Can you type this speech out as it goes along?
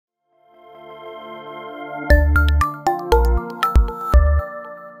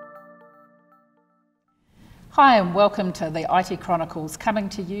Hi and welcome to the IT Chronicles, coming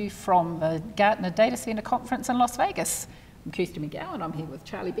to you from the Gartner Data Center Conference in Las Vegas. I'm Kirsty McGowan, I'm here with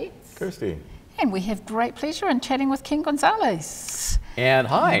Charlie Betts. Kirsty. And we have great pleasure in chatting with Ken Gonzalez. And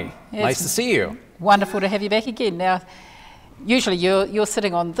hi, nice to see you. Wonderful to have you back again. Now, usually you're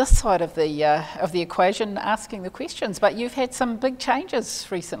sitting on this side of the equation asking the questions, but you've had some big changes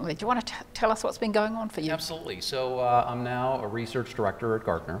recently. Do you want to tell us what's been going on for you? Absolutely. So I'm now a research director at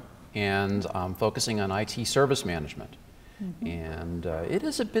Gartner, and I'm focusing on IT service management. Mm-hmm. And it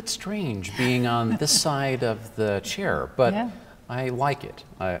is a bit strange being on this side of the chair, but yeah. I like it.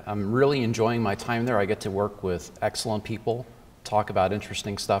 I'm really enjoying my time there. I get to work with excellent people, talk about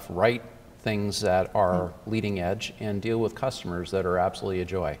interesting stuff, write things that are leading edge, and deal with customers that are absolutely a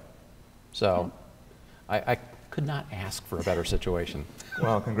joy. So I could not ask for a better situation.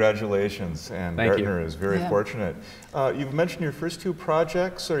 Well, congratulations, and Thank Gartner you. is very fortunate. You've mentioned your first two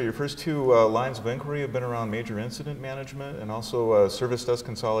projects, or your first two lines of inquiry have been around major incident management and also service desk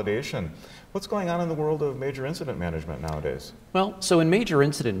consolidation. What's going on in the world of major incident management nowadays? Well, so in major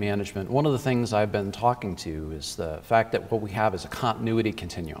incident management, one of the things I've been talking to is the fact that what we have is a continuity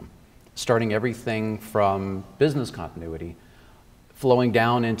continuum, starting everything from business continuity, flowing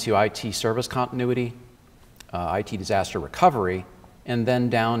down into IT service continuity, IT disaster recovery, and then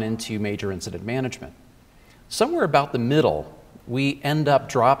down into major incident management. Somewhere about the middle, we end up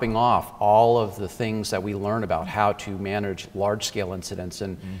dropping off all of the things that we learn about how to manage large-scale incidents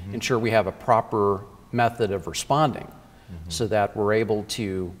and ensure we have a proper method of responding so that we're able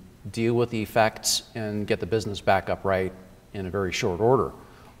to deal with the effects and get the business back up right in a very short order.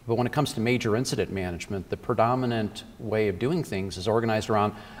 But when it comes to major incident management, the predominant way of doing things is organized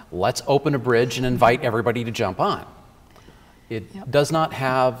around, let's open a bridge and invite everybody to jump on. It does not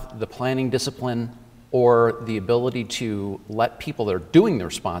have the planning discipline or the ability to let people that are doing the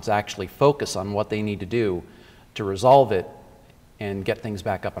response actually focus on what they need to do to resolve it and get things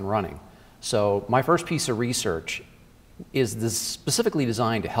back up and running. So my first piece of research is specifically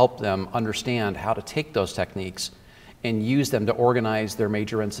designed to help them understand how to take those techniques and use them to organize their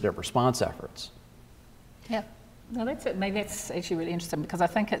major incident response efforts. Yeah, no, that's actually really interesting, because I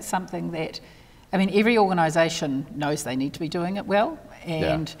think it's something that, I mean, every organisation knows they need to be doing it well,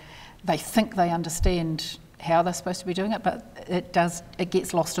 and they think they understand how they're supposed to be doing it, but it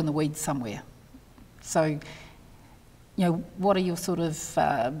gets lost in the weeds somewhere. So, you know, what are your sort of,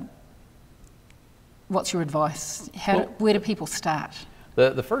 what's your advice? Where do people start?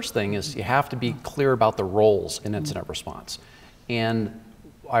 The first thing is you have to be clear about the roles in incident response. And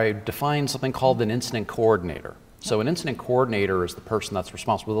I define something called an incident coordinator. So an incident coordinator is the person that's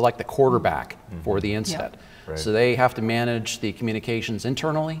responsible. They're like the quarterback for the incident. Right. So they have to manage the communications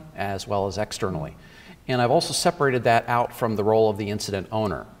internally as well as externally. And I've also separated that out from the role of the incident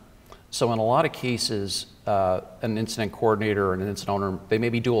owner. So in a lot of cases, an incident coordinator or an incident owner, they may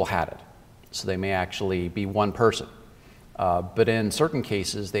be dual-hatted. So they may actually be one person. But in certain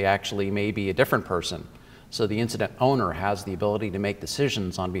cases, they actually may be a different person. So the incident owner has the ability to make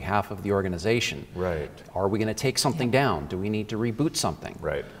decisions on behalf of the organization. Right. Are we going to take something down? Do we need to reboot something?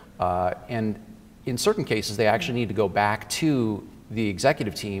 Right. And in certain cases, they actually need to go back to the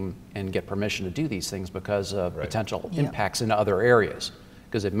executive team and get permission to do these things because of potential impacts in other areas.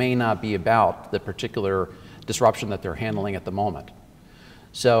 Because it may not be about the particular disruption that they're handling at the moment.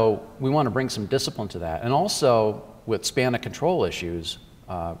 So we want to bring some discipline to that. And also, with span of control issues,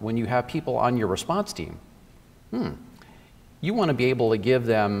 when you have people on your response team, you want to be able to give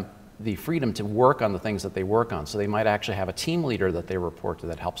them the freedom to work on the things that they work on. So they might actually have a team leader that they report to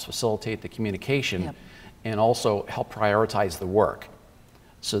that helps facilitate the communication and also help prioritize the work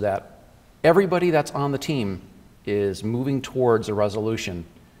so that everybody that's on the team is moving towards a resolution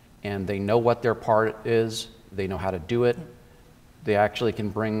and they know what their part is, they know how to do it. They actually can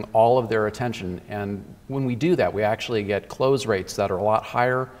bring all of their attention, and when we do that, we actually get close rates that are a lot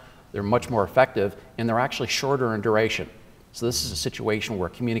higher, they're much more effective, and they're actually shorter in duration. So this is a situation where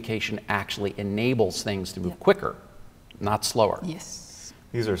communication actually enables things to move quicker, not slower. Yes.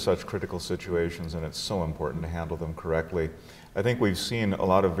 These are such critical situations, and it's so important to handle them correctly. I think we've seen a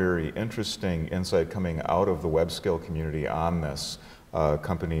lot of very interesting insight coming out of the web scale community on this.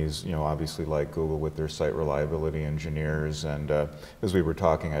 Companies, you know, obviously like Google with their site reliability engineers, and as we were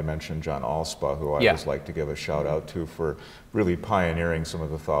talking, I mentioned John Allspa, who I always like to give a shout out to for really pioneering some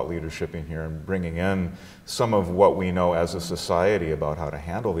of the thought leadership in here and bringing in some of what we know as a society about how to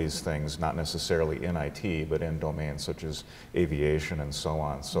handle these things, not necessarily in IT, but in domains such as aviation and so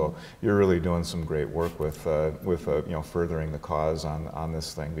on. So you're really doing some great work with you know, furthering the cause on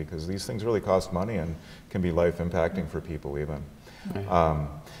this thing, because these things really cost money and can be life impacting for people even.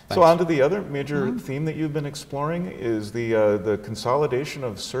 So on to the other major theme that you've been exploring is the consolidation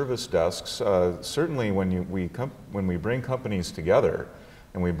of service desks. Certainly when we bring companies together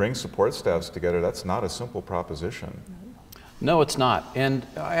and we bring support staffs together, that's not a simple proposition. No, it's not. And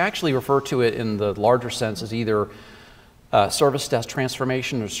I actually refer to it in the larger sense as either service desk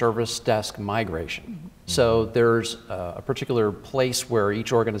transformation or service desk migration. So there's a particular place where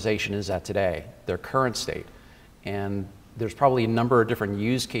each organization is at today, their current state, and there's probably a number of different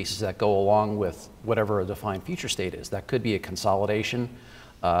use cases that go along with whatever a defined future state is. That could be a consolidation,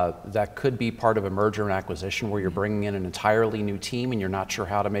 that could be part of a merger and acquisition where you're bringing in an entirely new team and you're not sure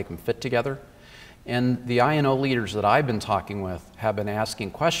how to make them fit together. And the I&O leaders that I've been talking with have been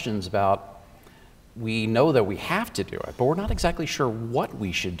asking questions about, we know that we have to do it, but we're not exactly sure what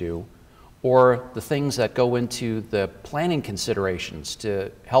we should do, or the things that go into the planning considerations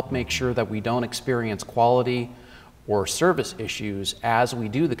to help make sure that we don't experience quality or service issues as we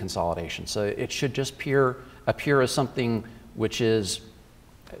do the consolidation. So it should just appear as something which is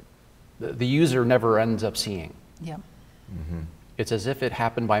the user never ends up seeing. Yeah. It's as if it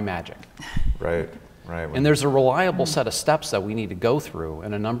happened by magic. Right, right. And there's a reliable set of steps that we need to go through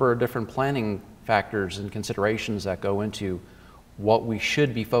and a number of different planning factors and considerations that go into what we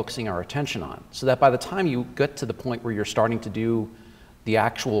should be focusing our attention on, so that by the time you get to the point where you're starting to do the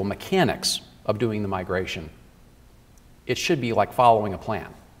actual mechanics of doing the migration, it should be like following a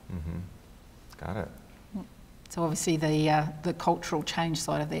plan. Got it. So obviously the cultural change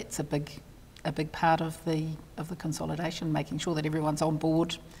side of that's a big part of the consolidation, making sure that everyone's on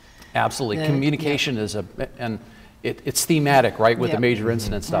board. Absolutely. Communication is it's thematic, right, with the major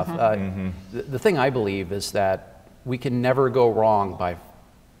incident stuff. The thing I believe is that we can never go wrong by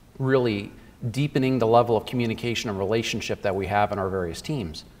really deepening the level of communication and relationship that we have in our various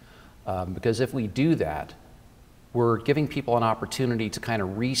teams. Because if we do that, we're giving people an opportunity to kind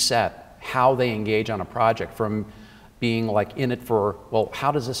of reset how they engage on a project from being like in it for, well,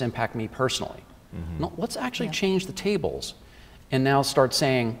 how does this impact me personally? No, let's actually change the tables and now start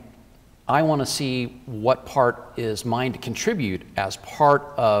saying, I want to see what part is mine to contribute as part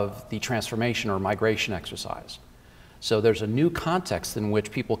of the transformation or migration exercise. So there's a new context in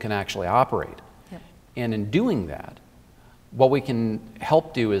which people can actually operate. And in doing that, what we can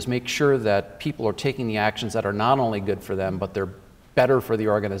help do is make sure that people are taking the actions that are not only good for them, but they're better for the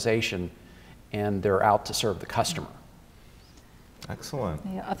organization, and they're out to serve the customer. Excellent.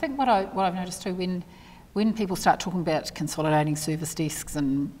 Yeah, I think what I've noticed too, when people start talking about consolidating service desks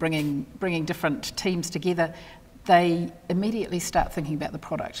and bringing different teams together, they immediately start thinking about the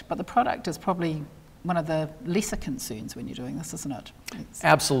product. But the product is probably one of the lesser concerns when you're doing this, isn't it?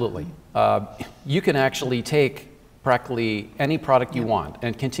 Absolutely. You can actually take practically any product you want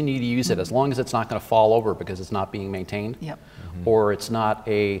and continue to use it as long as it's not going to fall over because it's not being maintained, or it's not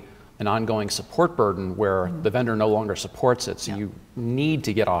an ongoing support burden where the vendor no longer supports it, so you need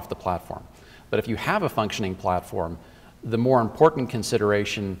to get off the platform. But if you have a functioning platform, the more important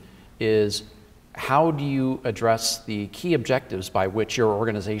consideration is how do you address the key objectives by which your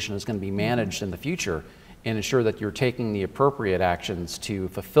organization is going to be managed in the future and ensure that you're taking the appropriate actions to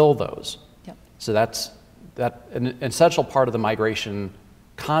fulfill those. So that's an essential part of the migration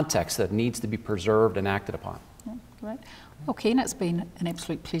context that needs to be preserved and acted upon. Great. Well, Ken, it's been an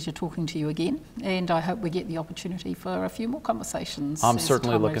absolute pleasure talking to you again, and I hope we get the opportunity for a few more conversations. I'm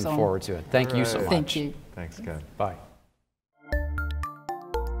certainly looking forward to it. Thank you so much. Thank you. Thanks, Ken. Bye.